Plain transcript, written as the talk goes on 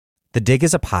The Dig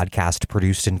is a podcast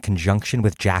produced in conjunction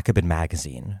with Jacobin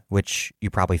Magazine, which you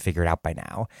probably figured out by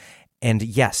now. And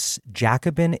yes,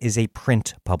 Jacobin is a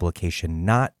print publication,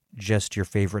 not just your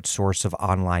favorite source of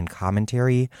online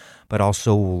commentary, but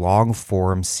also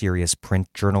long-form serious print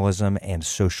journalism and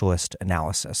socialist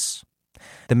analysis.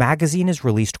 The magazine is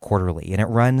released quarterly, and it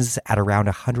runs at around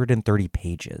 130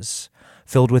 pages,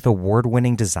 filled with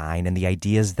award-winning design and the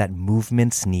ideas that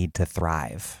movements need to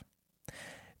thrive.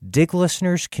 Dig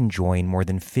listeners can join more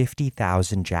than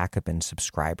 50,000 Jacobin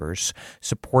subscribers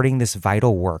supporting this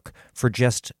vital work for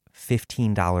just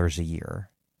 $15 a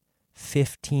year.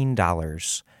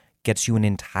 $15 gets you an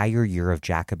entire year of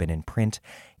Jacobin in print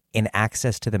and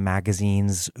access to the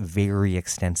magazine's very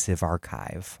extensive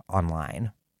archive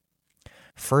online.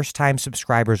 First-time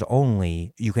subscribers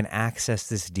only, you can access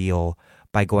this deal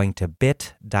by going to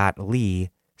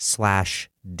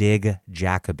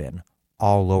bit.ly/digjacobin,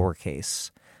 all lowercase.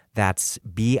 That's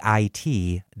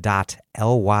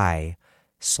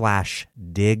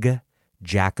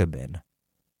bit.ly/digjacobin,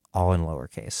 all in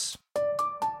lowercase.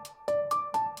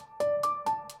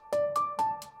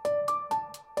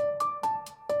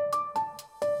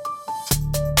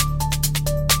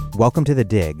 Welcome to The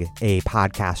Dig, a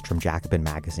podcast from Jacobin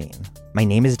Magazine. My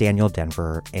name is Daniel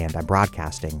Denver, and I'm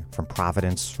broadcasting from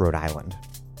Providence, Rhode Island.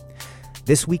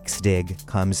 This week's Dig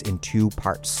comes in two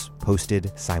parts,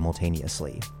 posted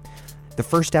simultaneously. The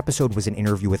first episode was an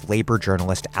interview with labor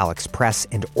journalist Alex Press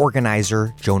and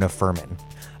organizer Jonah Furman.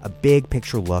 A big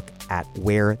picture look at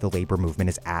where the labor movement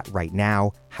is at right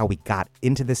now, how we got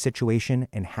into this situation,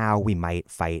 and how we might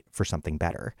fight for something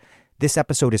better. This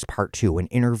episode is part two, an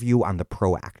interview on the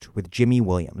PRO Act with Jimmy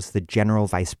Williams, the General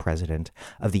Vice President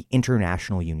of the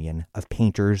International Union of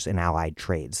Painters and Allied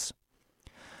Trades.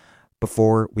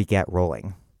 Before we get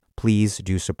rolling, please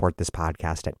do support this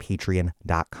podcast at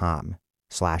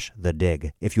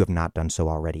patreon.com/thedig if you have not done so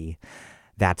already.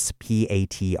 That's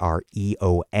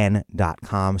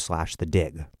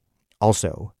patreon.com/thedig.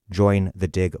 Also, join the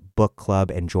Dig Book Club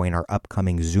and join our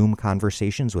upcoming Zoom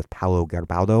conversations with Paulo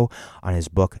Garbaldo on his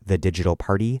book, The Digital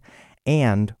Party,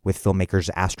 and with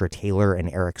filmmakers Astra Taylor and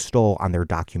Eric Stoll on their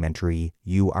documentary,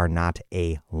 You Are Not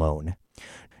Alone.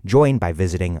 Join by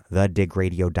visiting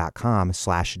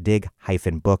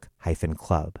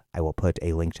thedigradio.com/dig-book-club. I will put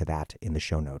a link to that in the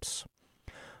show notes.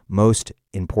 Most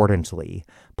importantly,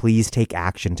 please take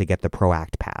action to get the PRO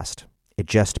Act passed. It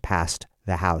just passed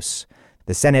the House.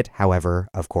 The Senate, however,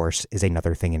 of course, is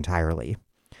another thing entirely.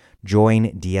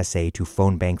 Join DSA to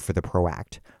phone bank for the PRO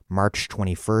Act, March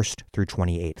 21st through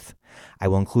 28th. I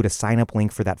will include a sign-up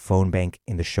link for that phone bank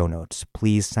in the show notes.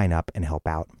 Please sign up and help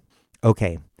out.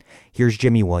 Okay, here's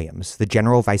Jimmy Williams, the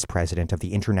General Vice President of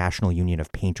the International Union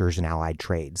of Painters and Allied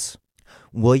Trades.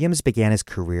 Williams began his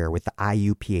career with the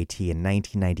IUPAT in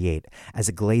 1998 as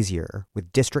a glazier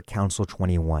with District Council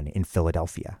 21 in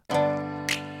Philadelphia.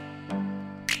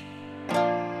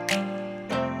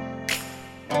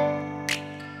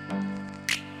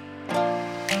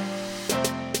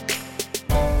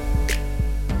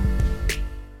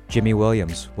 Jimmy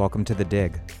Williams, welcome to The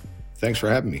Dig. Thanks for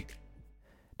having me.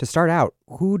 To start out,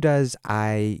 who does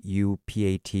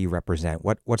IUPAT represent?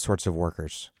 What sorts of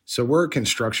workers? So we're a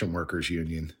construction workers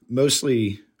union.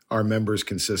 Mostly our members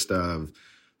consist of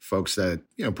folks that,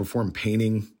 perform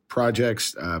painting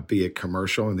projects, be it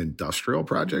commercial and industrial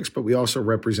projects, but we also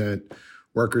represent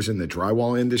workers in the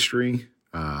drywall industry,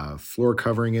 floor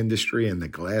covering industry, and the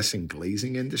glass and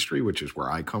glazing industry, which is where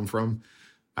I come from.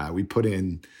 We put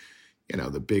in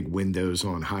the big windows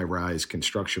on high-rise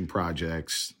construction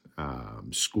projects,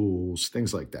 schools,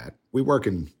 things like that. We work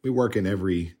in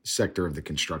every sector of the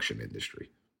construction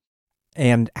industry.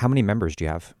 And how many members do you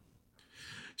have?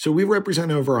 So we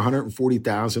represent over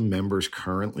 140,000 members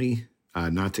currently,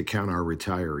 not to count our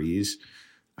retirees.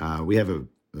 We have a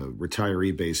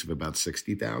retiree base of about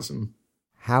 60,000.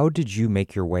 How did you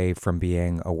make your way from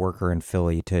being a worker in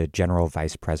Philly to General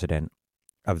Vice President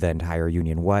of the entire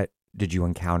union? What did you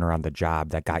encounter on the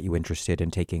job that got you interested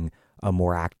in taking a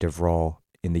more active role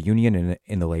in the union and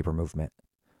in the labor movement?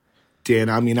 Dan,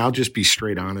 I'll just be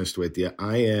straight honest with you.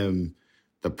 I am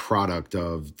the product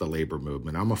of the labor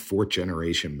movement. I'm a fourth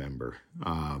generation member.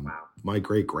 My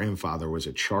great grandfather was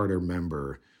a charter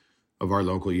member of our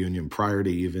local union prior to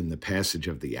even the passage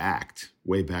of the act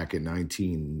way back in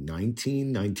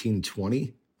 1919,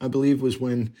 1920, I believe was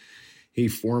when he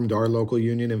formed our local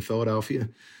union in Philadelphia.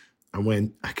 I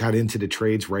got into the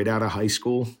trades right out of high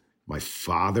school. My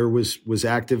father was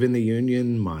active in the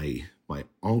union. My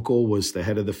uncle was the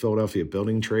head of the Philadelphia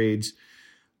Building Trades.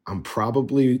 I'm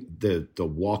probably the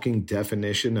walking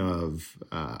definition of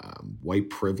white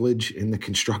privilege in the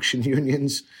construction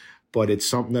unions. but it's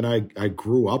something that I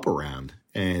grew up around.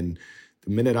 And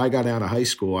the minute I got out of high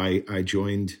school, I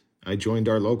joined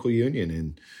our local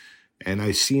union, and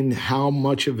I seen how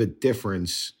much of a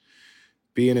difference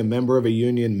being a member of a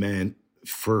union meant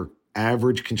for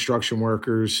average construction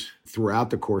workers throughout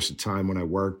the course of time when I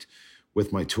worked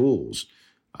with my tools.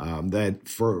 That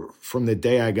from the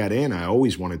day I got in, I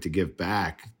always wanted to give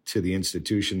back to the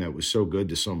institution that was so good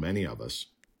to so many of us.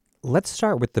 Let's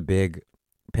start with the big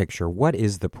picture. What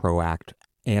is the PRO Act,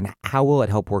 and how will it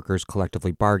help workers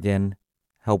collectively bargain,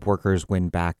 help workers win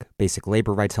back basic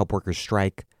labor rights, help workers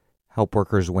strike, help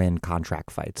workers win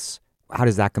contract fights? How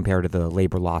does that compare to the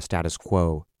labor law status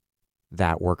quo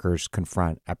that workers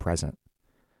confront at present?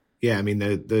 Yeah, I mean,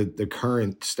 the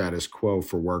current status quo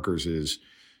for workers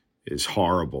is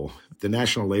horrible. The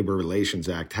National Labor Relations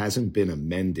Act hasn't been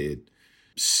amended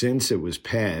since it was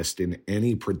passed in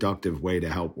any productive way to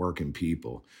help working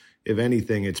people. If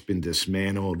anything, it's been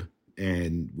dismantled,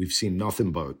 and we've seen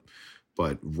nothing but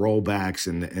rollbacks,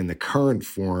 and the current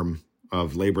form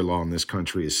of labor law in this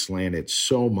country is slanted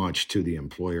so much to the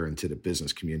employer and to the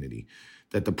business community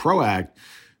that the PRO Act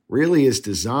really is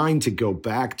designed to go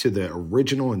back to the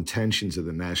original intentions of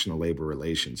the National Labor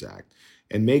Relations Act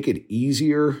and make it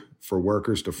easier for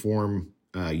workers to form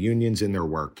unions in their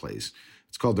workplace.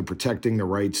 It's called the Protecting the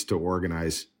Rights to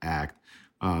Organize Act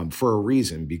for a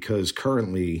reason, because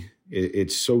currently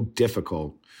it's so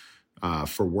difficult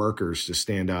for workers to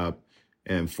stand up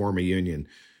and form a union.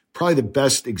 Probably the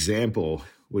best example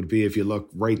would be if you look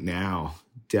right now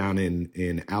down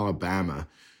in Alabama.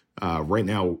 Right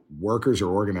now, workers are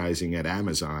organizing at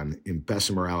Amazon in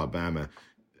Bessemer, Alabama.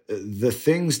 The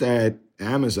things that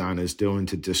Amazon is doing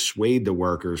to dissuade the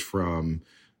workers from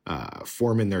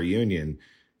forming their union,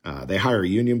 they hire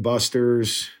union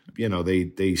busters. You know,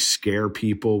 they scare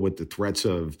people with the threats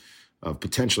of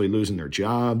potentially losing their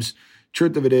jobs.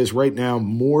 Truth of it is, right now,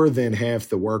 more than half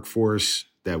the workforce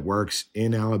that works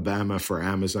in Alabama for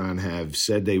Amazon have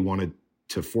said they wanted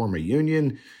to form a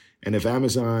union. And if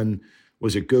Amazon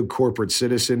was a good corporate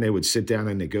citizen, they would sit down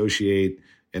and negotiate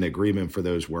an agreement for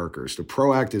those workers. The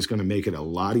PRO Act is going to make it a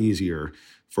lot easier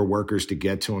for workers to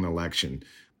get to an election.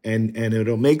 And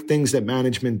it'll make things that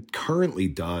management currently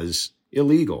does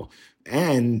illegal.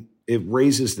 And it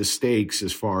raises the stakes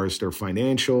as far as their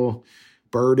financial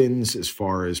burdens, as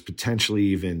far as potentially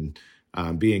even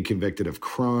being convicted of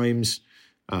crimes.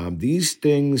 These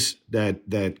things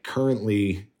that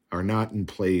currently are not in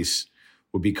place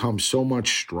will become so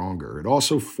much stronger. It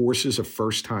also forces a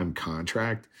first-time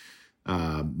contract.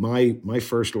 My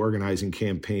first organizing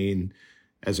campaign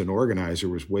as an organizer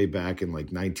was way back in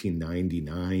like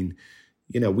 1999.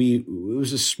 You know, it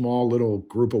was a small little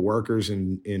group of workers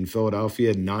in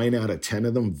Philadelphia. 9 out of 10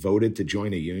 of them voted to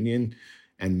join a union,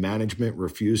 and management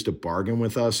refused to bargain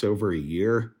with us over a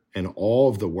year. And all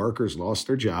of the workers lost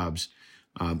their jobs,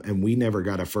 and we never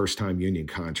got a first-time union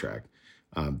contract.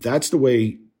 That's the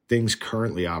way things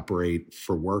currently operate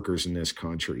for workers in this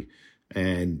country.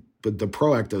 But the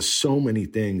PRO Act does so many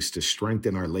things to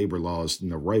strengthen our labor laws in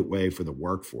the right way for the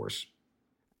workforce.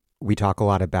 We talk a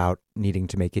lot about needing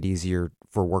to make it easier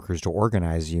for workers to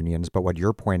organize unions, but what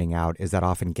you're pointing out is that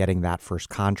often getting that first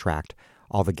contract,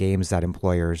 all the games that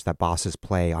employers, that bosses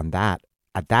play on that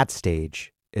at that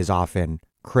stage is often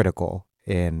critical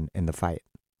in the fight.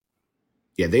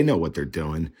 Yeah, they know what they're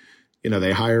doing. You know,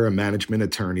 they hire a management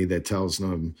attorney that tells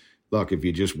them, look, if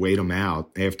you just wait them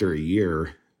out after a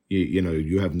year,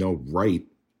 you have no right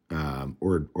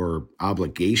or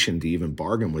obligation to even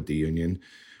bargain with the union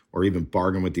or even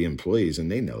bargain with the employees.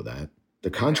 And they know that. The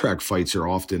contract fights are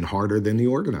often harder than the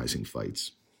organizing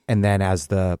fights. And then as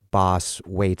the boss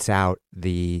waits out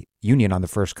the union on the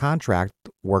first contract,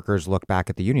 workers look back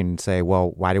at the union and say,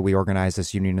 well, why did we organize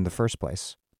this union in the first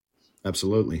place?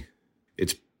 Absolutely.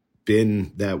 It's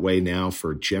been that way now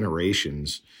for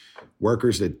generations.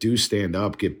 Workers that do stand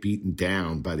up get beaten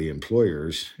down by the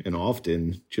employers, and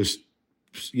often just,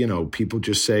 people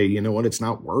just say, you know what, it's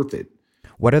not worth it.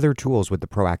 What other tools would the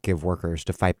PRO Act give workers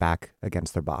to fight back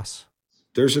against their boss?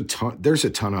 There's a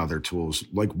ton of other tools.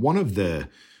 Like one of the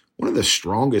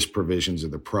strongest provisions of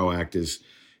the PRO Act is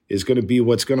going to be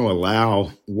what's going to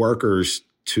allow workers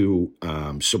to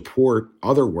support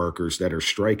other workers that are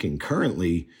striking.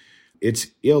 Currently, it's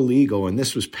illegal, and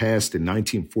this was passed in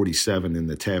 1947 in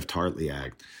the Taft-Hartley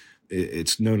Act.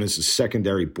 It's known as the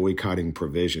secondary boycotting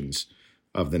provisions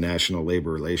of the National Labor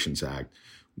Relations Act,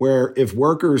 where if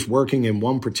workers working in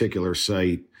one particular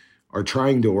site are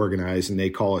trying to organize and they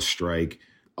call a strike,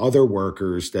 other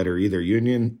workers that are either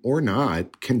union or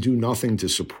not can do nothing to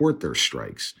support their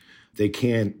strikes. They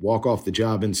can't walk off the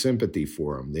job in sympathy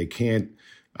for them. They can't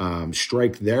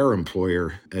strike their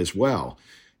employer as well.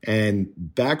 And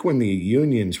back when the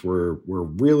unions were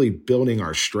really building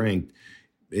our strength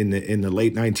in the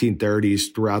late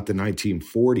 1930s throughout the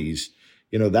 1940s,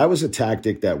 that was a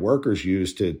tactic that workers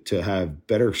used to have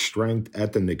better strength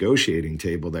at the negotiating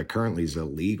table that currently is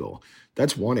illegal.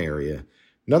 That's one area.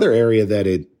 Another area that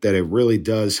it really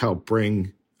does help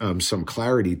bring some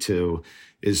clarity to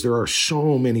is there are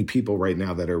so many people right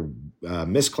now that are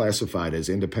misclassified as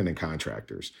independent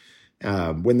contractors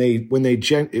when they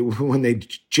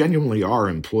genuinely are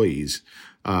employees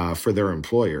for their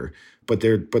employer, but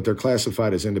they're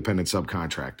classified as independent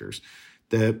subcontractors.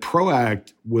 The PRO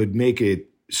Act would make it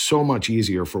so much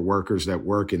easier for workers that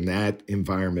work in that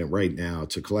environment right now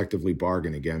to collectively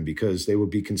bargain again because they would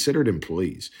be considered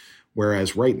employees.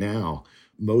 Whereas right now,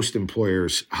 most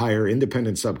employers hire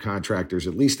independent subcontractors,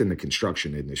 at least in the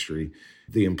construction industry.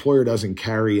 The employer doesn't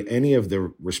carry any of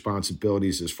the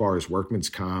responsibilities as far as workman's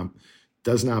comp,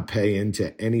 does not pay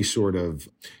into any sort of,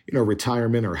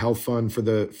 retirement or health fund for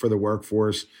the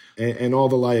workforce, and all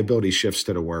the liability shifts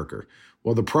to the worker.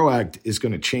 Well, the PRO Act is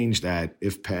going to change that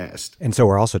if passed. And so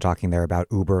we're also talking there about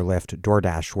Uber, Lyft,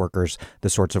 DoorDash workers, the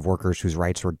sorts of workers whose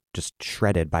rights were just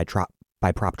shredded by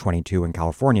Prop 22 in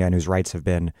California and whose rights have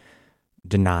been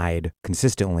denied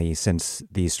consistently since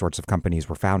these sorts of companies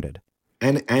were founded.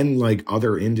 And like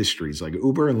other industries, like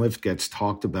Uber and Lyft gets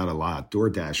talked about a lot,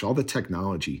 DoorDash, all the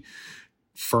technology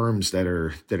firms that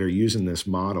are using this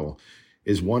model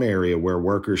is one area where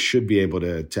workers should be able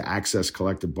to access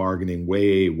collective bargaining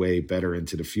way, way better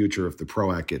into the future if the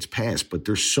PRO Act gets passed. But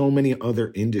there's so many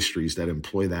other industries that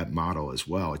employ that model as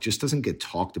well. It just doesn't get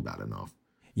talked about enough.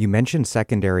 You mentioned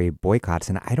secondary boycotts,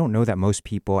 and I don't know that most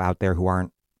people out there who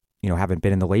aren't, haven't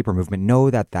been in the labor movement know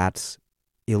that that's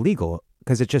illegal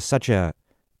because it's just such a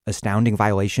astounding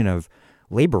violation of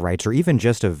labor rights or even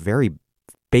just of very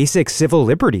basic civil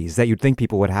liberties that you'd think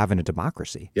people would have in a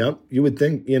democracy. Yep. You would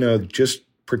think, just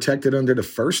protected under the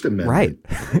First Amendment.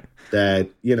 Right. that,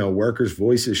 workers'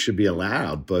 voices should be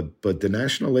allowed. But the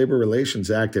National Labor Relations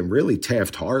Act and really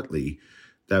Taft-Hartley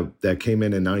that came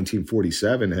in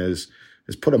 1947 has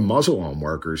put a muzzle on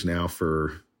workers now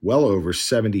for well over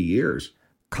 70 years.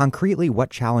 Concretely, what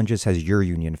challenges has your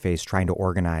union faced trying to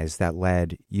organize that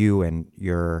led you and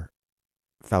your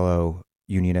fellow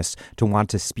unionists to want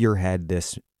to spearhead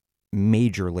this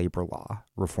major labor law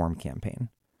reform campaign?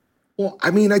 Well,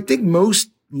 I mean, I think most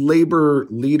labor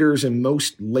leaders and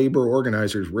most labor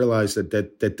organizers realize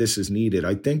that this is needed.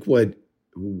 I think what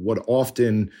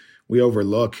often we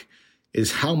overlook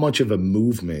is how much of a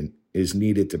movement is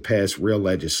needed to pass real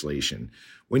legislation.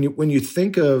 When you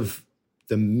think of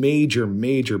the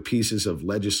major pieces of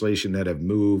legislation that have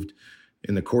moved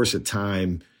in the course of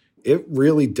time, it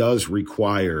really does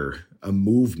require a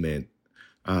movement.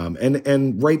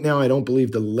 And right now, I don't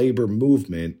believe the labor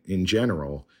movement in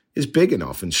general is big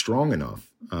enough and strong enough.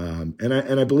 And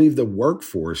I believe the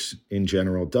workforce in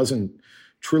general doesn't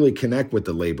truly connect with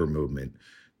the labor movement.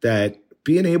 That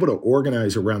being able to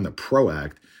organize around the PRO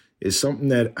Act is something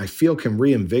that I feel can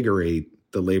reinvigorate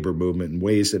the labor movement in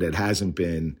ways that it hasn't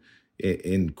been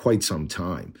in quite some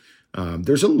time.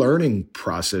 There's a learning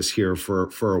process here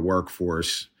for a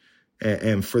workforce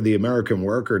and for the American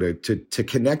worker to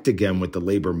connect again with the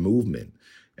labor movement.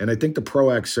 And I think the PRO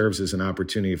Act serves as an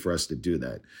opportunity for us to do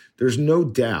that. There's no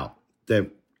doubt that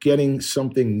getting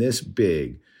something this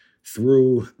big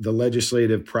through the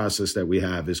legislative process that we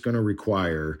have is going to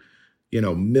require,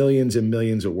 millions and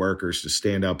millions of workers to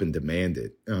stand up and demand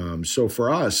it. So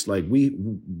for us, like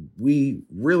we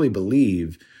really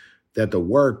believe that the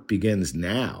work begins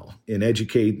now in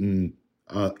educating,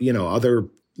 other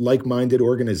like-minded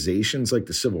organizations like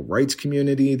the civil rights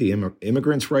community, the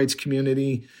immigrants' rights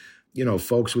community,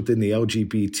 folks within the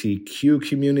LGBTQ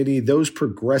community, those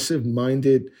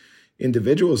progressive-minded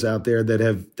individuals out there that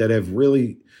have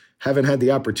really haven't had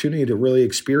the opportunity to really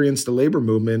experience the labor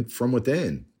movement from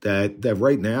within. That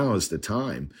right now is the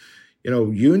time.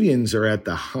 Unions are at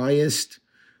the highest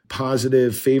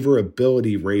positive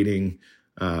favorability rating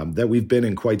that we've been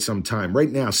in quite some time.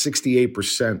 Right now,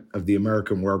 68% of the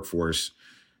American workforce,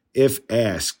 if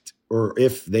asked or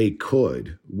if they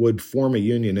could, would form a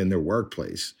union in their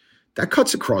workplace. That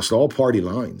cuts across all party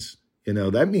lines.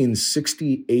 That means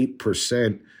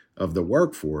 68% of the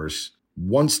workforce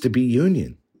wants to be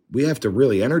union. We have to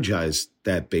really energize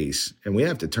that base, and we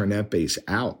have to turn that base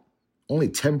out. Only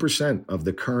 10% of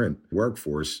the current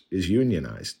workforce is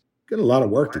unionized. Got a lot of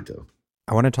work to do.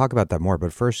 I want to talk about that more,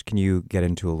 but first, can you get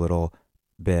into a little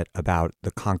bit about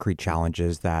the concrete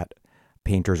challenges that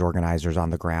painters, organizers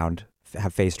on the ground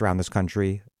have faced around this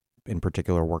country, in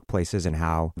particular workplaces, and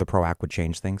how the PRO Act would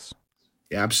change things?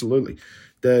 Yeah, absolutely.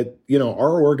 that,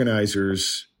 our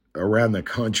organizers around the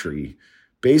country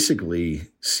basically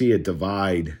see a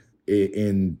divide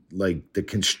in like the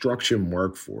construction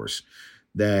workforce,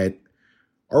 that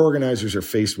our organizers are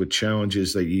faced with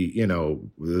challenges that,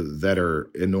 that are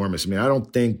enormous. I mean, I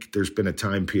don't think there's been a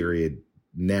time period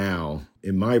now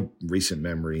in my recent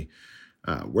memory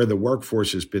where the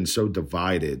workforce has been so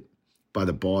divided by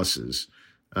the bosses,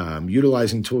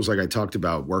 utilizing tools like I talked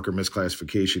about, worker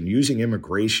misclassification, using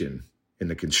immigration in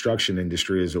the construction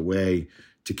industry as a way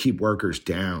to keep workers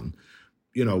down.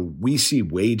 We see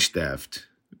wage theft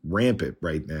rampant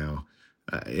right now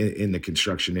in the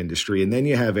construction industry. And then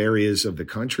you have areas of the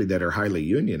country that are highly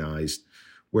unionized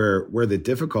where the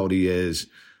difficulty is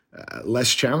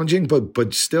less challenging,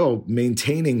 but still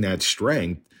maintaining that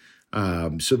strength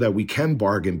so that we can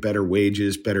bargain better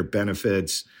wages, better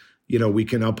benefits. We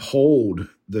can uphold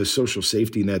the social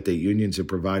safety net that unions have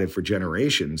provided for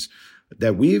generations,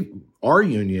 that our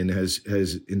union has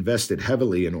invested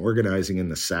heavily in organizing in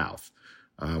the South,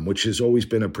 which has always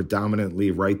been a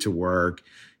predominantly right to work,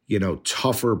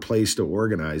 tougher place to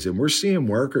organize. And we're seeing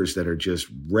workers that are just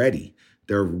ready.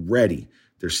 They're ready.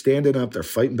 They're standing up. They're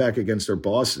fighting back against their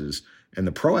bosses. And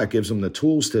the PRO Act gives them the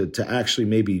tools to actually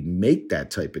maybe make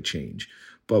that type of change.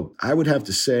 But I would have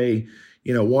to say,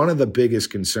 one of the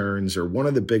biggest concerns or one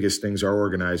of the biggest things our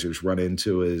organizers run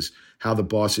into is how the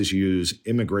bosses use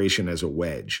immigration as a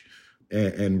wedge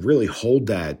and really hold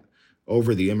that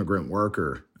over the immigrant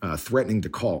worker, threatening to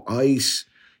call ICE,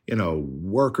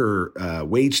 worker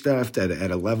wage theft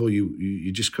at a level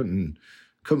you just couldn't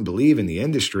believe in the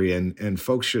industry. And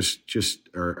folks just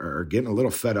are getting a little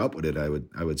fed up with it,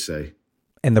 I would say.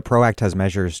 And the PRO Act has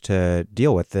measures to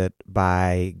deal with it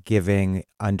by giving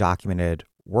undocumented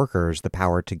workers the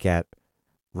power to get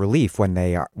relief when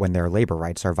their labor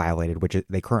rights are violated, which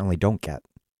they currently don't get.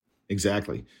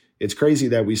 Exactly. It's crazy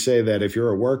that we say that if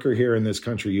you're a worker here in this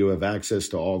country, you have access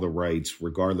to all the rights,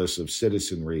 regardless of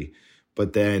citizenry.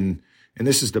 But then, and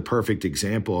this is the perfect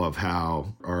example of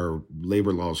how our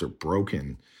labor laws are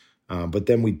broken, but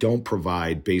then we don't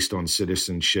provide, based on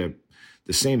citizenship,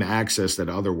 the same access that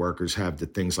other workers have to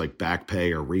things like back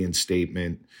pay or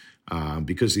reinstatement,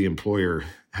 because the employer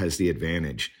has the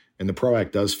advantage. And the PRO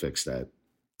Act does fix that.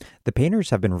 The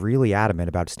painters have been really adamant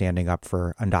about standing up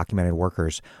for undocumented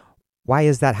workers. Why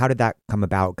is that? How did that come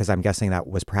about? Because I'm guessing that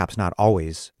was perhaps not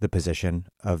always the position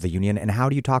of the union. And how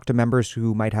do you talk to members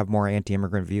who might have more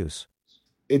anti-immigrant views?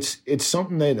 It's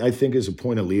something that I think is a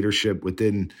point of leadership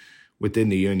within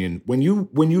the union. When you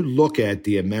look at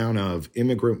the amount of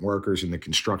immigrant workers in the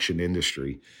construction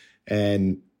industry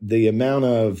and the amount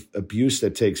of abuse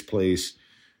that takes place,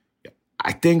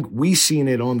 I think we seen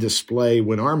it on display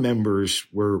when our members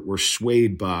were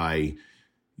swayed by,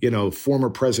 former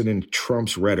President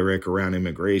Trump's rhetoric around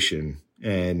immigration.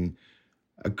 And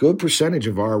a good percentage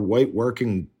of our white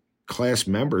working class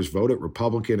members voted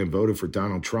Republican and voted for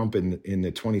Donald Trump in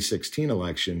the 2016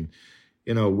 election.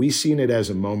 We seen it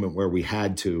as a moment where we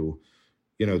had to,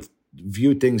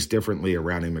 view things differently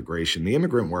around immigration. The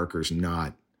immigrant worker is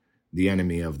not the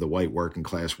enemy of the white working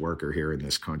class worker here in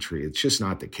this country. It's just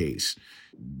not the case.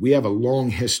 We have a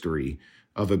long history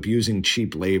of abusing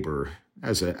cheap labor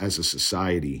as a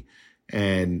society.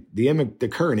 And the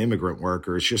current immigrant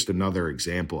worker is just another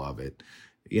example of it.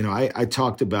 I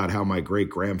talked about how my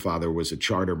great-grandfather was a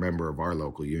charter member of our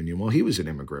local union. Well, he was an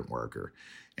immigrant worker.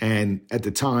 And at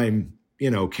the time,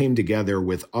 came together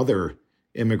with other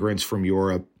immigrants from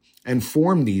Europe and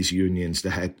formed these unions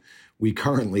that we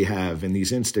currently have and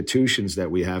these institutions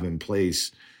that we have in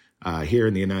place here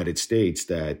in the United States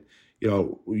that,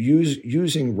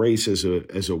 using race as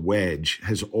a wedge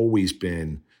has always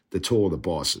been the tool of the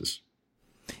bosses.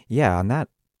 Yeah, on that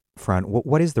front,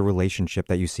 what is the relationship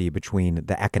that you see between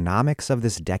the economics of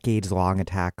this decades-long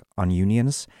attack on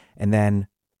unions and then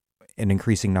an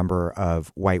increasing number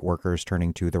of white workers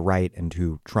turning to the right and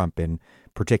to Trump in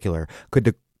particular? Could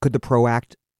the PRO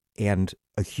Act and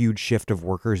a huge shift of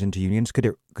workers into unions, could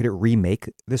it remake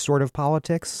this sort of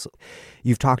politics?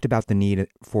 You've talked about the need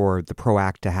for the PRO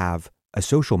Act to have a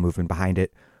social movement behind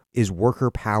it. Is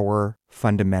worker power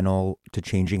fundamental to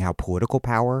changing how political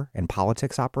power and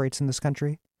politics operates in this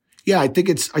country? Yeah, I think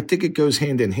it goes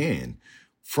hand in hand.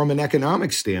 From an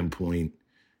economic standpoint,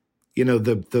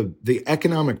 the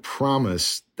economic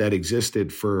promise that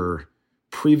existed for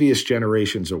previous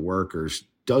generations of workers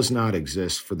does not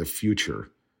exist for the future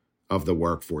of the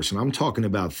workforce. And I'm talking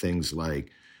about things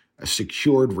like a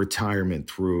secured retirement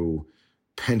through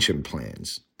pension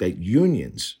plans that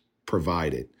unions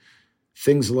provided,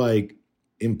 things like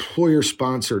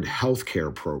employer-sponsored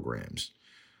healthcare programs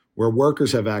where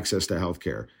workers have access to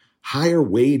healthcare, higher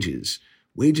wages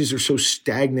Wages are so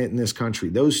stagnant in this country.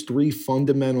 Those three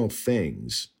fundamental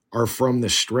things are from the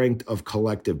strength of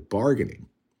collective bargaining.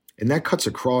 And that cuts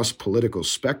across political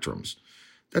spectrums.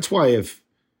 That's why if,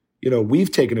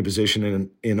 we've taken a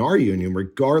position in our union,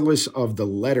 regardless of the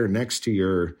letter next to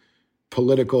your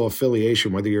political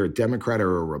affiliation, whether you're a Democrat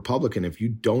or a Republican, if you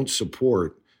don't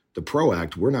support the PRO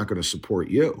Act, we're not going to support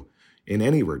you in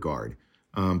any regard.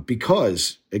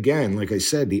 Because, again, like I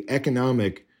said, the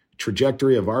economic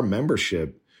trajectory of our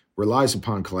membership relies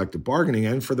upon collective bargaining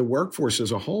and for the workforce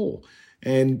as a whole.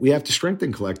 And we have to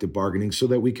strengthen collective bargaining so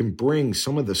that we can bring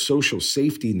some of the social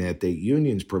safety net that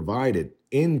unions provided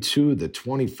into the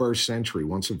 21st century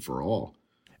once and for all.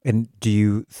 And do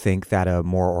you think that a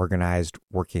more organized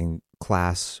working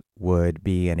class would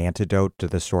be an antidote to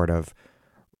the sort of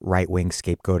right-wing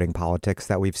scapegoating politics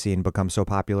that we've seen become so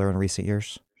popular in recent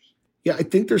years? Yeah, I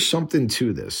think there's something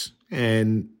to this.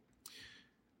 And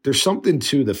there's something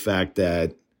to the fact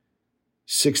that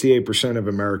 68% of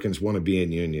Americans want to be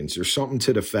in unions. There's something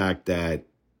to the fact that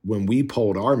when we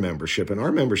polled our membership, and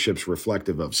our membership's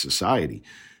reflective of society,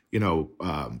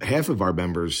 half of our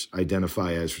members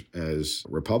identify as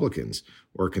Republicans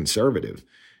or conservative,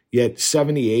 yet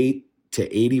 78 to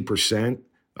 80%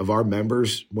 of our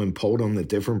members, when polled on the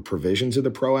different provisions of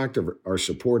the PRO Act, are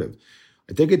supportive.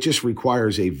 I think it just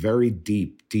requires a very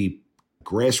deep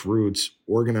grassroots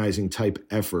organizing type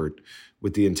effort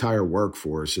with the entire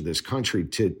workforce of this country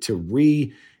to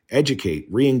re-educate,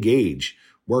 re-engage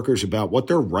workers about what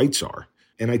their rights are.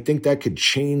 And I think that could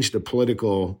change the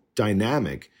political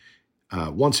dynamic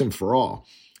once and for all.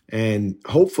 And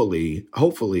hopefully,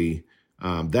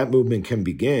 that movement can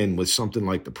begin with something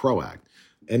like the PRO Act.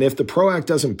 And if the PRO Act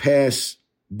doesn't pass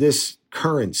this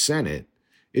current Senate,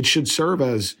 it should serve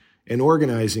as an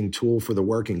organizing tool for the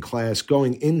working class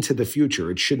going into the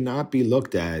future. It should not be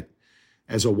looked at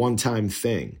as a one-time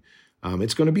thing.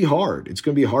 It's going to be hard. It's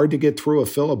going to be hard to get through a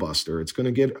filibuster. It's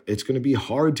going to be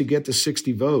hard to get to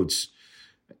 60 votes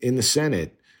in the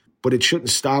Senate, but it shouldn't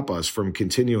stop us from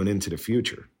continuing into the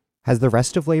future. Has the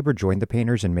rest of labor joined the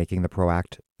painters in making the PRO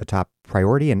Act a top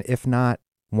priority? And if not,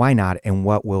 why not? And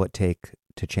what will it take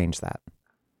to change that?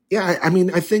 Yeah,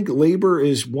 I think labor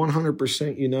is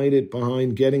 100% united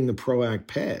behind getting the PRO Act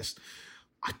passed.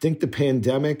 I think the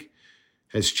pandemic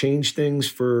has changed things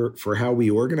for how we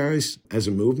organize as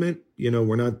a movement.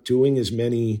 We're not doing as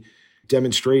many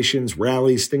demonstrations,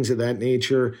 rallies, things of that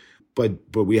nature, but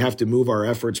we have to move our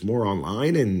efforts more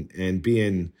online and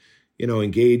being,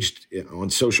 engaged on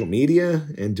social media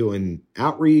and doing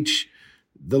outreach.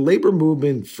 The labor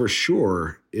movement for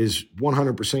sure is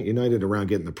 100% united around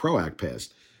getting the PRO Act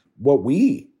passed.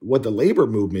 What the labor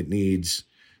movement needs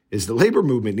is the labor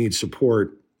movement needs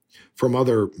support from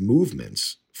other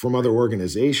movements, from other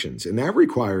organizations. And that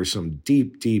requires some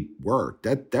deep work.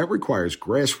 That requires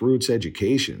grassroots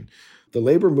education. The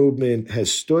labor movement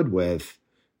has stood with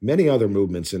many other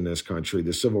movements in this country,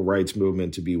 the civil rights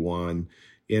movement to be one,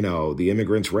 the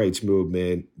immigrants' rights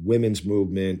movement, women's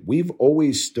movement. We've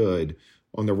always stood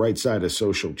on the right side of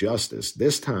social justice.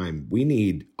 This time, we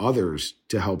need others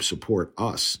to help support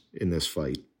us in this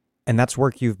fight. And that's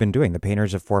work you've been doing. The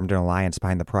painters have formed an alliance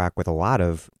behind the PRO Act with a lot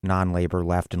of non-labor,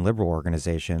 left, and liberal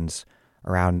organizations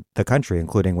around the country,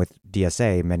 including with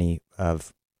DSA,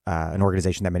 an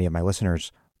organization that many of my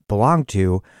listeners belong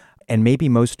to. And maybe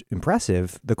most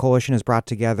impressive, the coalition has brought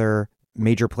together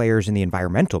major players in the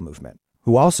environmental movement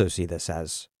who also see this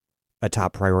as a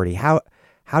top priority. How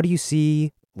do you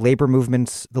see the labor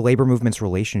movement's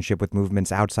relationship with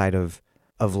movements outside of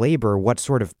labor? What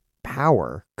sort of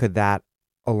power could that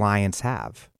alliance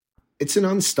have? It's an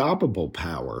unstoppable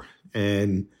power.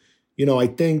 And, I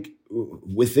think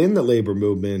within the labor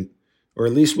movement, or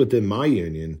at least within my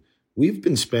union, we've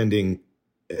been spending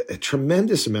a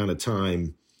tremendous amount of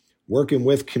time working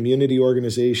with community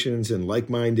organizations and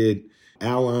like-minded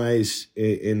allies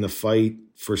in the fight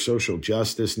for social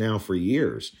justice now for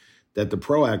years, that the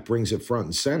PRO Act brings it front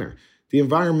and center. The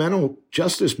environmental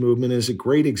justice movement is a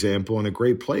great example and a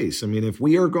great place. I mean, if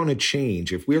we are going to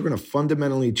change, if we are going to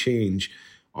fundamentally change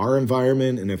our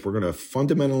environment, and if we're going to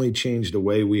fundamentally change the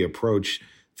way we approach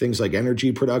things like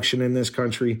energy production in this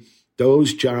country,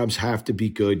 those jobs have to be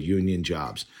good union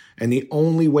jobs. And the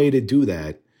only way to do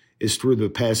that is through the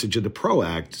passage of the PRO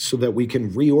Act so that we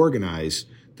can reorganize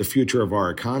the future of our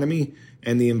economy.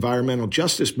 And the environmental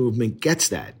justice movement gets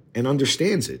that and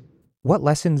understands it. What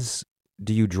lessons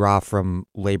do you draw from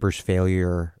labor's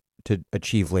failure to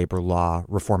achieve labor law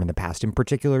reform in the past, in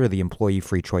particular the Employee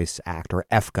Free Choice Act, or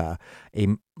EFCA, a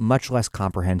much less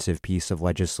comprehensive piece of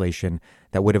legislation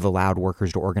that would have allowed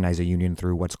workers to organize a union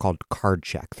through what's called card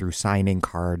check, through signing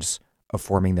cards of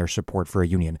forming their support for a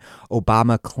union.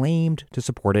 Obama claimed to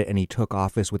support it, and he took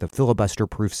office with a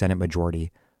filibuster-proof Senate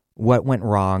majority. What went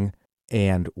wrong,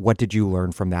 and what did you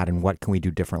learn from that, and what can we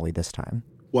do differently this time?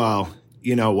 Well,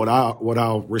 what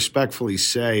I'll respectfully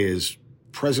say is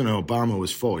President Obama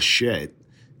was full of shit.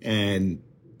 And,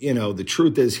 the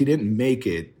truth is he didn't make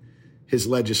it his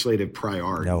legislative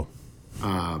priority. No.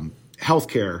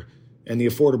 Healthcare and the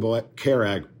Affordable Care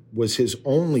Act was his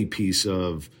only piece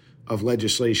of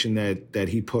legislation that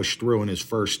he pushed through in his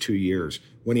first 2 years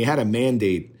when he had a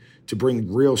mandate to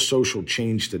bring real social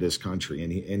change to this country.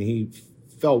 And he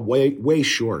fell way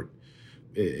short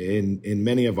in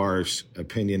many of our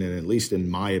opinion, and at least in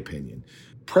my opinion.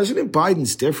 President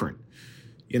Biden's different.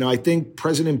 I think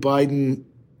President Biden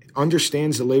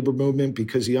understands the labor movement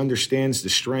because he understands the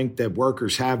strength that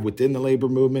workers have within the labor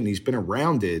movement. He's been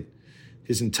around it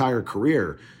his entire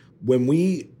career. When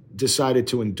we decided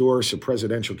to endorse a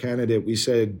presidential candidate, we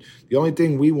said, the only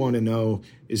thing we want to know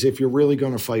is if you're really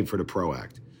going to fight for the PRO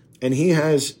Act. And he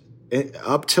has,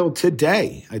 up till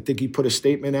today, I think he put a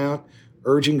statement out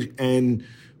urging and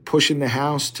pushing the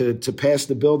House to pass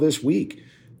the bill this week.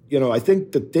 I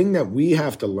think the thing that we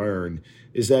have to learn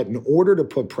is that in order to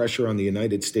put pressure on the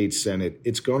United States Senate,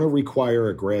 it's going to require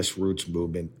a grassroots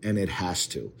movement, and it has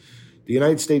to. The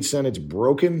United States Senate's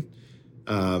broken.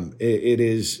 It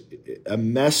is a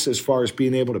mess as far as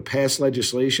being able to pass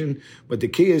legislation. But the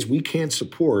key is we can't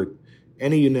support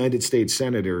any United States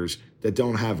senators that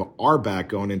don't have our back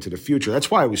going into the future.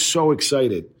 That's why I was so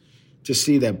excited to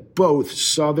see that both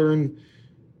Southern,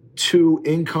 two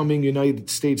incoming United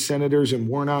States senators in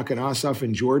Warnock and Ossoff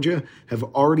in Georgia have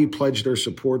already pledged their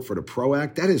support for the PRO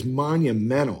Act. That is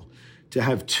monumental to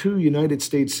have two United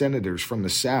States senators from the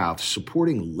South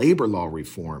supporting labor law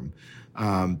reform.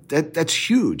 That's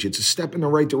huge. It's a step in the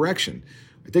right direction.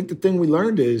 I think the thing we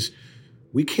learned is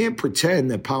we can't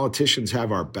pretend that politicians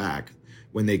have our back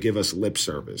when they give us lip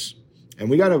service. And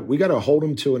we gotta hold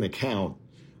them to an account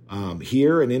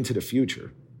here and into the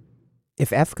future. If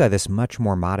EFCA, this much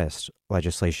more modest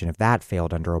legislation, if that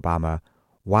failed under Obama,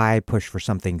 why push for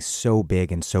something so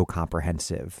big and so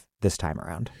comprehensive this time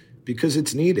around? Because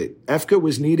it's needed. EFCA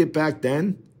was needed back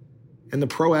then, and the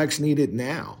PRO Act's needed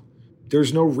now.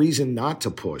 There's no reason not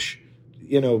to push.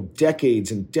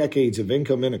 Decades and decades of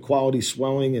income inequality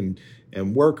swelling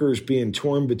and workers being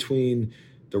torn between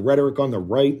the rhetoric on the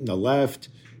right and the left.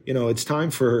 It's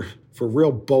time for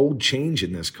real bold change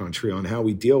in this country on how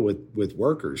we deal with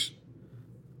workers.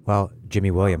 Well,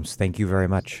 Jimmy Williams, thank you very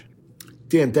much.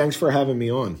 Dan, thanks for having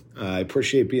me on. I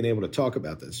appreciate being able to talk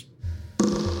about this.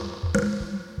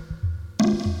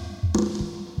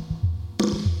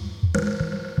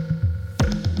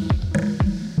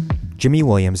 Jimmy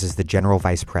Williams is the General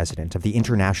Vice President of the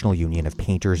International Union of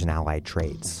Painters and Allied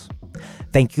Trades.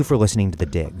 Thank you for listening to The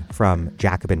Dig from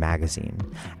Jacobin Magazine.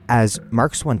 As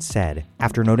Marx once said,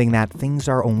 after noting that things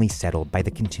are only settled by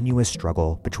the continuous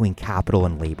struggle between capital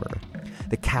and labor,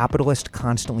 the capitalist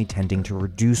constantly tending to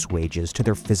reduce wages to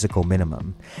their physical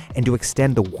minimum and to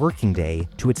extend the working day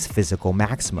to its physical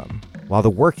maximum, while the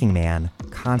working man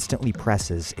constantly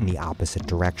presses in the opposite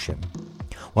direction.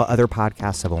 While other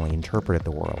podcasts have only interpreted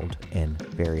the world in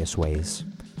various ways,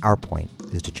 our point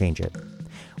is to change it.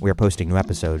 We are posting new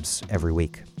episodes every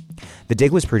week. The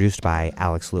Dig was produced by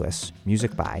Alex Lewis,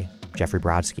 music by Jeffrey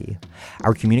Brodsky.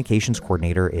 Our communications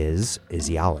coordinator is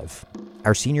Izzy Olive.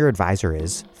 Our senior advisor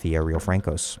is Thea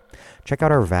Riofrancos. Check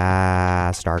out our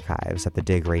vast archives at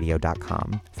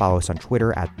thedigradio.com. Follow us on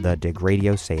Twitter at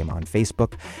thedigradio, same on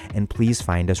Facebook, and please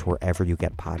find us wherever you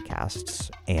get podcasts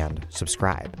and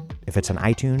subscribe. If it's on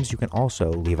iTunes, you can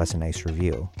also leave us a nice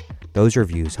review. Those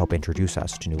reviews help introduce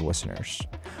us to new listeners.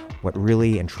 What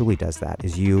really and truly does that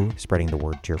is you spreading the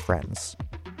word to your friends.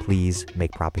 Please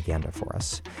make propaganda for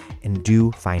us. And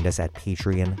do find us at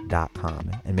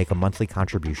patreon.com and make a monthly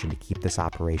contribution to keep this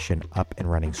operation up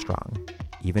and running strong.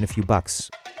 Even a few bucks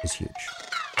is huge.